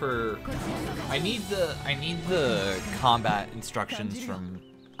could go for... I need the combat instructions from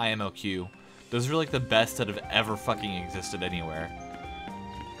IMOQ. Those are like the best that have ever fucking existed anywhere.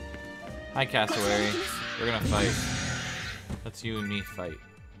 Hi, Cassowary. We're gonna fight. Let's you and me fight.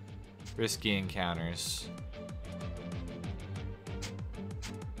 Risky encounters.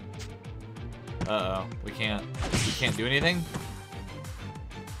 Uh-oh. We can't do anything?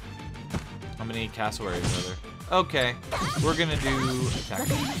 How many cassowaries are there? Okay, we're gonna do attack.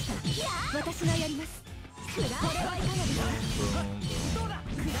 Boom, boom, boom.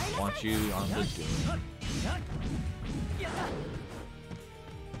 Want you on the doom.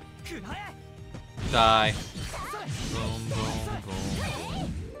 Die. Boom, boom, boom,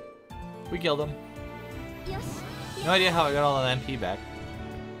 boom. We killed him. No idea how I got all the MP back.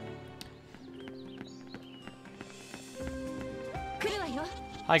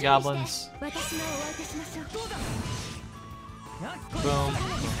 Hi, goblins. Boom.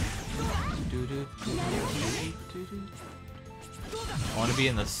 I want to be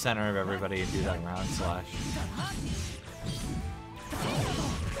in the center of everybody and do that round slash.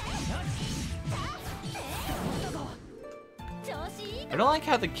 I don't like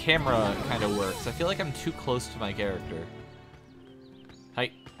how the camera kind of works. I feel like I'm too close to my character.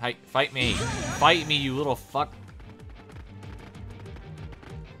 Hi, fight me. Fight me, you little fuck.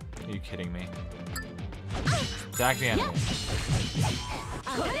 Are you kidding me? Attack the enemy.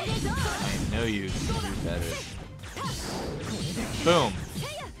 I know you can do better. Boom.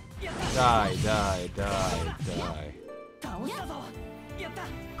 Die, die, die, die.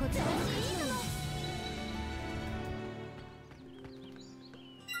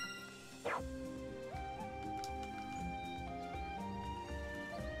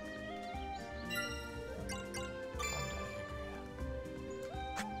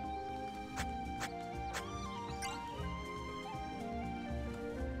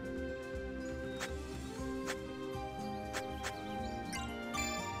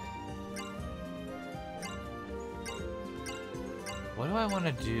 What do I want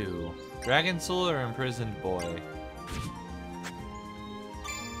to do? Dragon Soul or Imprisoned Boy?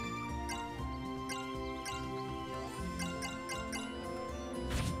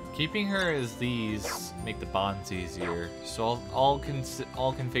 Keeping her as these make the bonds easier, so I'll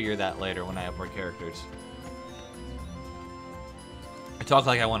configure that later when I have more characters. I talk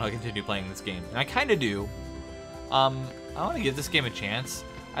like I want to continue playing this game, and I kind of do. I want to give this game a chance.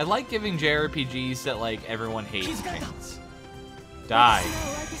 I like giving JRPGs that like everyone hates a chance. Die.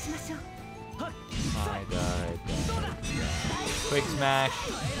 Die. Quick smash.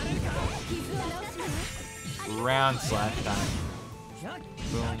 Round slash time.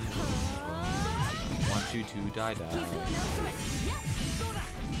 Boom. 1, 2, 2, die.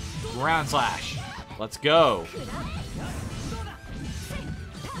 Round slash. Let's go.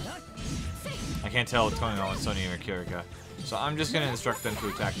 I can't tell what's going on with Sony or Kirika, so I'm just gonna instruct them to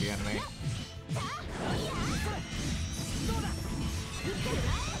attack the enemy.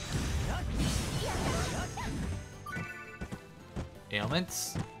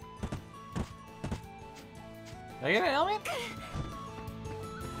 Ailments? Did I get an ailment?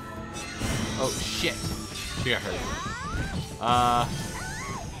 Oh shit. She got hurt.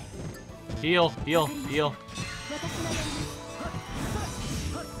 Heal.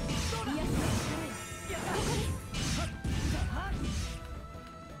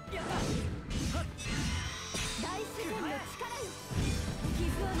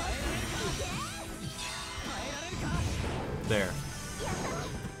 There.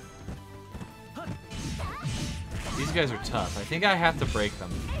 These guys are tough. I think I have to break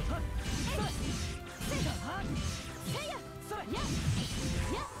them.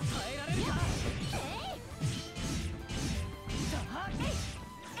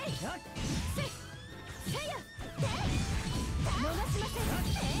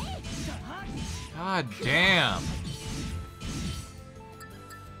 God damn.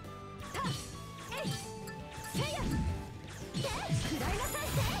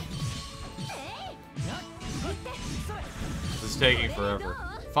 This is taking forever.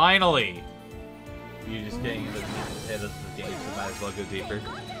 Finally! You're just getting into the head of the game, so might as well go deeper.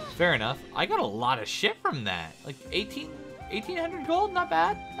 Fair enough. I got a lot of shit from that. Like 1800 gold? Not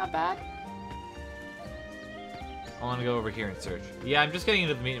bad. Not bad. I want to go over here and search. Yeah, I'm just getting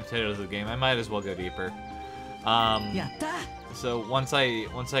into the meat and potatoes of the game. I might as well go deeper. So once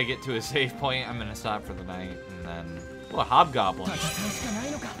I get to a save point, I'm gonna stop for the night, and then a hobgoblin.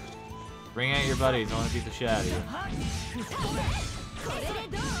 Bring out your buddies. I want to beat the shit out of you.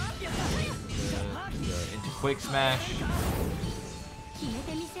 Into quick smash.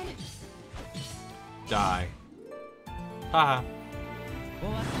 Die. Haha.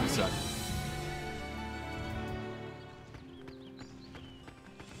 You suck.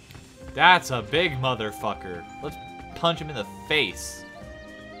 That's a big motherfucker. Let's punch him in the face.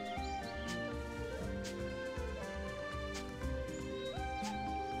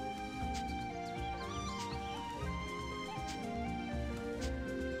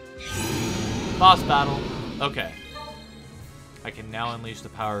 Boss battle. Okay. I can now unleash the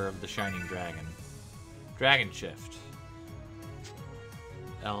power of the Shining Dragon. Dragon Shift.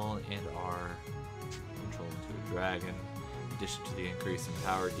 L and R control into a dragon. In addition to the increase in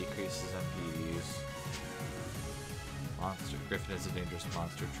power, decreases MP use. Monster. Griffin is a dangerous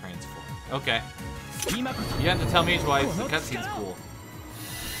monster. Transform. Okay. You have to tell me twice. The cutscene's cool.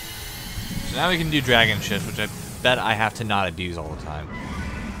 So now we can do dragon shift, which I bet I have to not abuse all the time.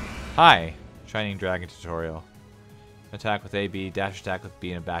 Hi, Shining Dragon tutorial. Attack with A, B, dash attack with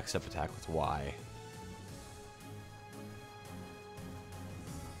B, and a backstep attack with Y.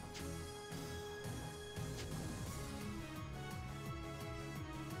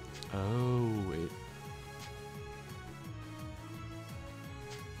 Oh, wait.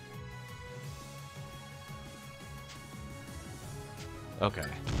 Okay.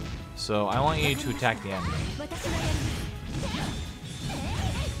 So I want you to attack the enemy.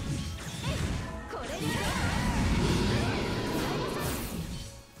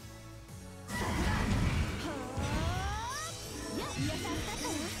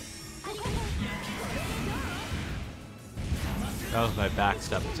 That was my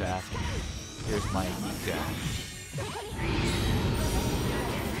backstep attack. Here's my dash.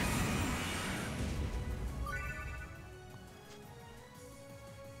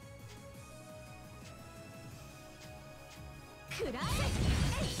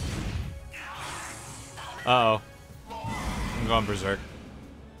 Uh-oh. I'm going berserk.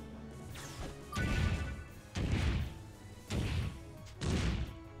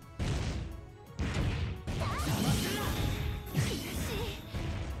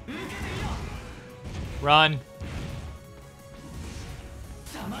 Run.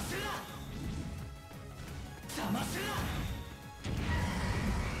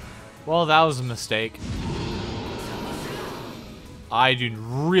 Well, that was a mistake. I do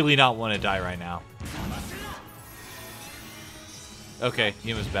really not want to die right now. Okay,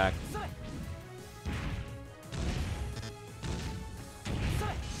 Yuma's back.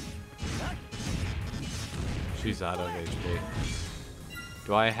 She's out of HP.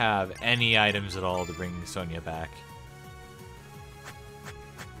 Do I have any items at all to bring Sonya back?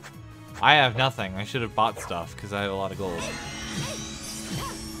 I have nothing. I should have bought stuff because I have a lot of gold.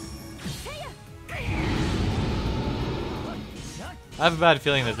 I have a bad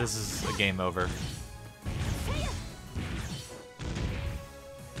feeling that this is a game over.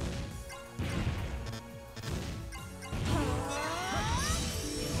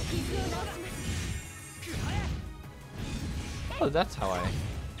 Oh, that's how I...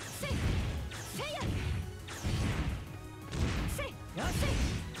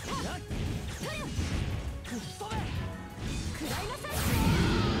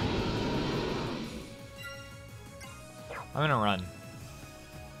 I'm gonna run.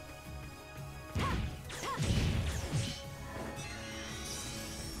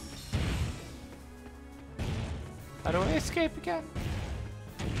 How do I escape again?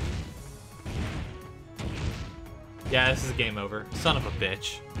 Yeah, this is a game over. Son of a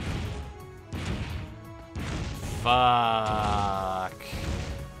bitch. Fuck.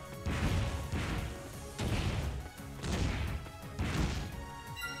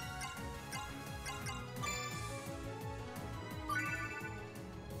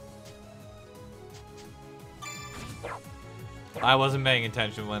 I wasn't paying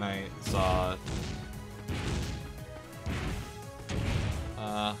attention when I saw...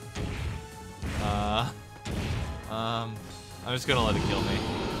 I'm just gonna let it kill me.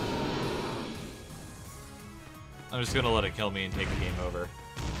 I'm just gonna let it kill me and take the game over.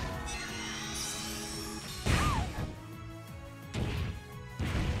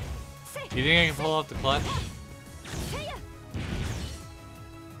 You think I can pull off the clutch?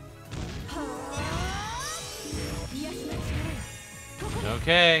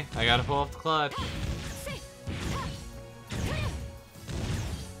 Okay, I gotta pull off the clutch.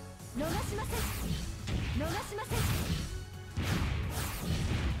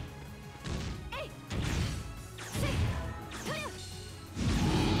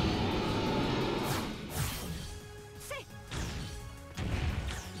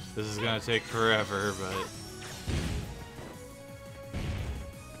 This is gonna take forever, but...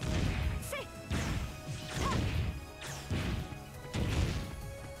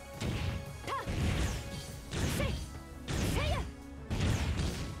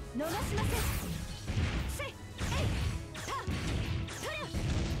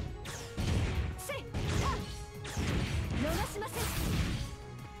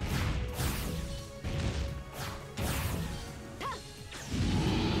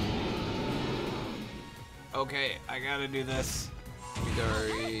 Okay, I gotta do this.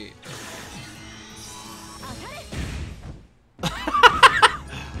 Midori.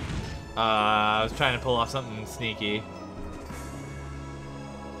 I was trying to pull off something sneaky.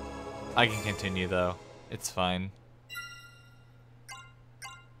 I can continue though. It's fine.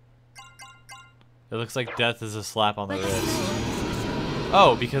 It looks like death is a slap on the wrist.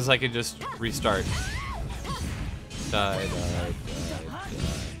 Oh, because I could just restart. Die, die, die,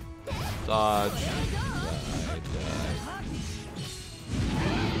 die. Dodge. Die.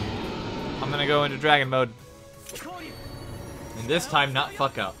 I'm gonna go into dragon mode. And this time not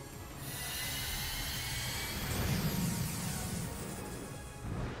fuck up.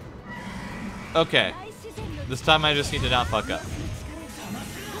 Okay. This time I just need to not fuck up.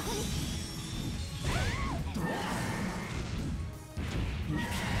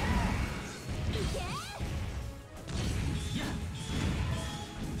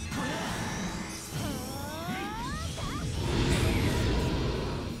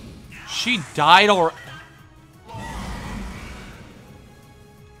 She died or...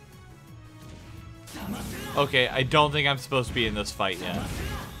 Okay, I don't think I'm supposed to be in this fight yet.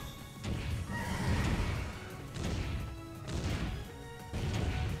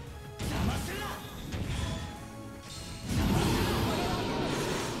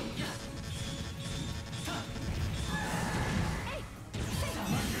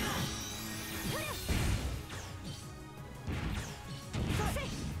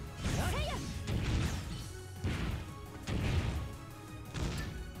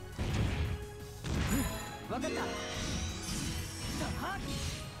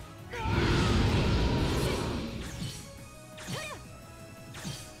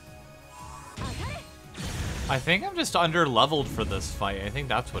 I think I'm just under-leveled for this fight. I think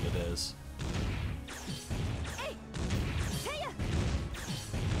that's what it is.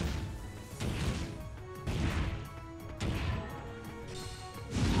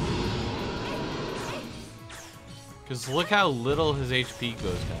 Because look how little his HP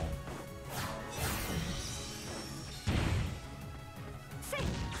goes down.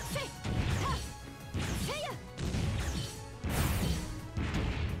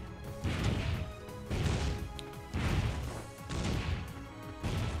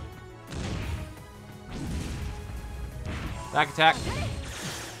 Back attack.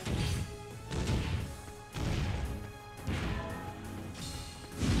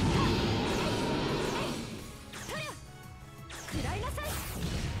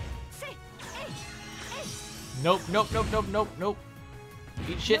 Nope, nope, nope, nope, nope, nope.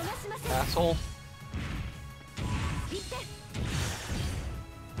 Eat shit, asshole.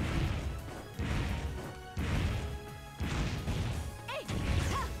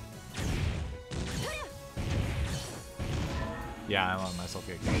 Yeah, I'm on myself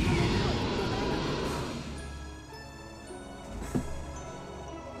here.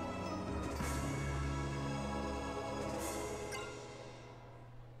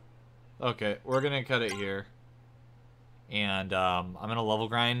 Okay, we're gonna cut it here. And I'm gonna level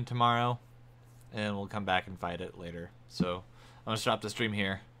grind tomorrow. And we'll come back and fight it later. So I'm gonna stop the stream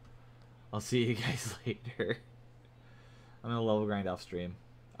here. I'll see you guys later. I'm gonna level grind off stream.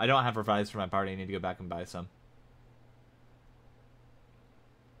 I don't have revives for my party. I need to go back and buy some.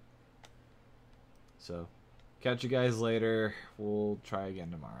 So, catch you guys later. We'll try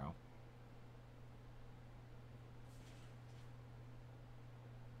again tomorrow.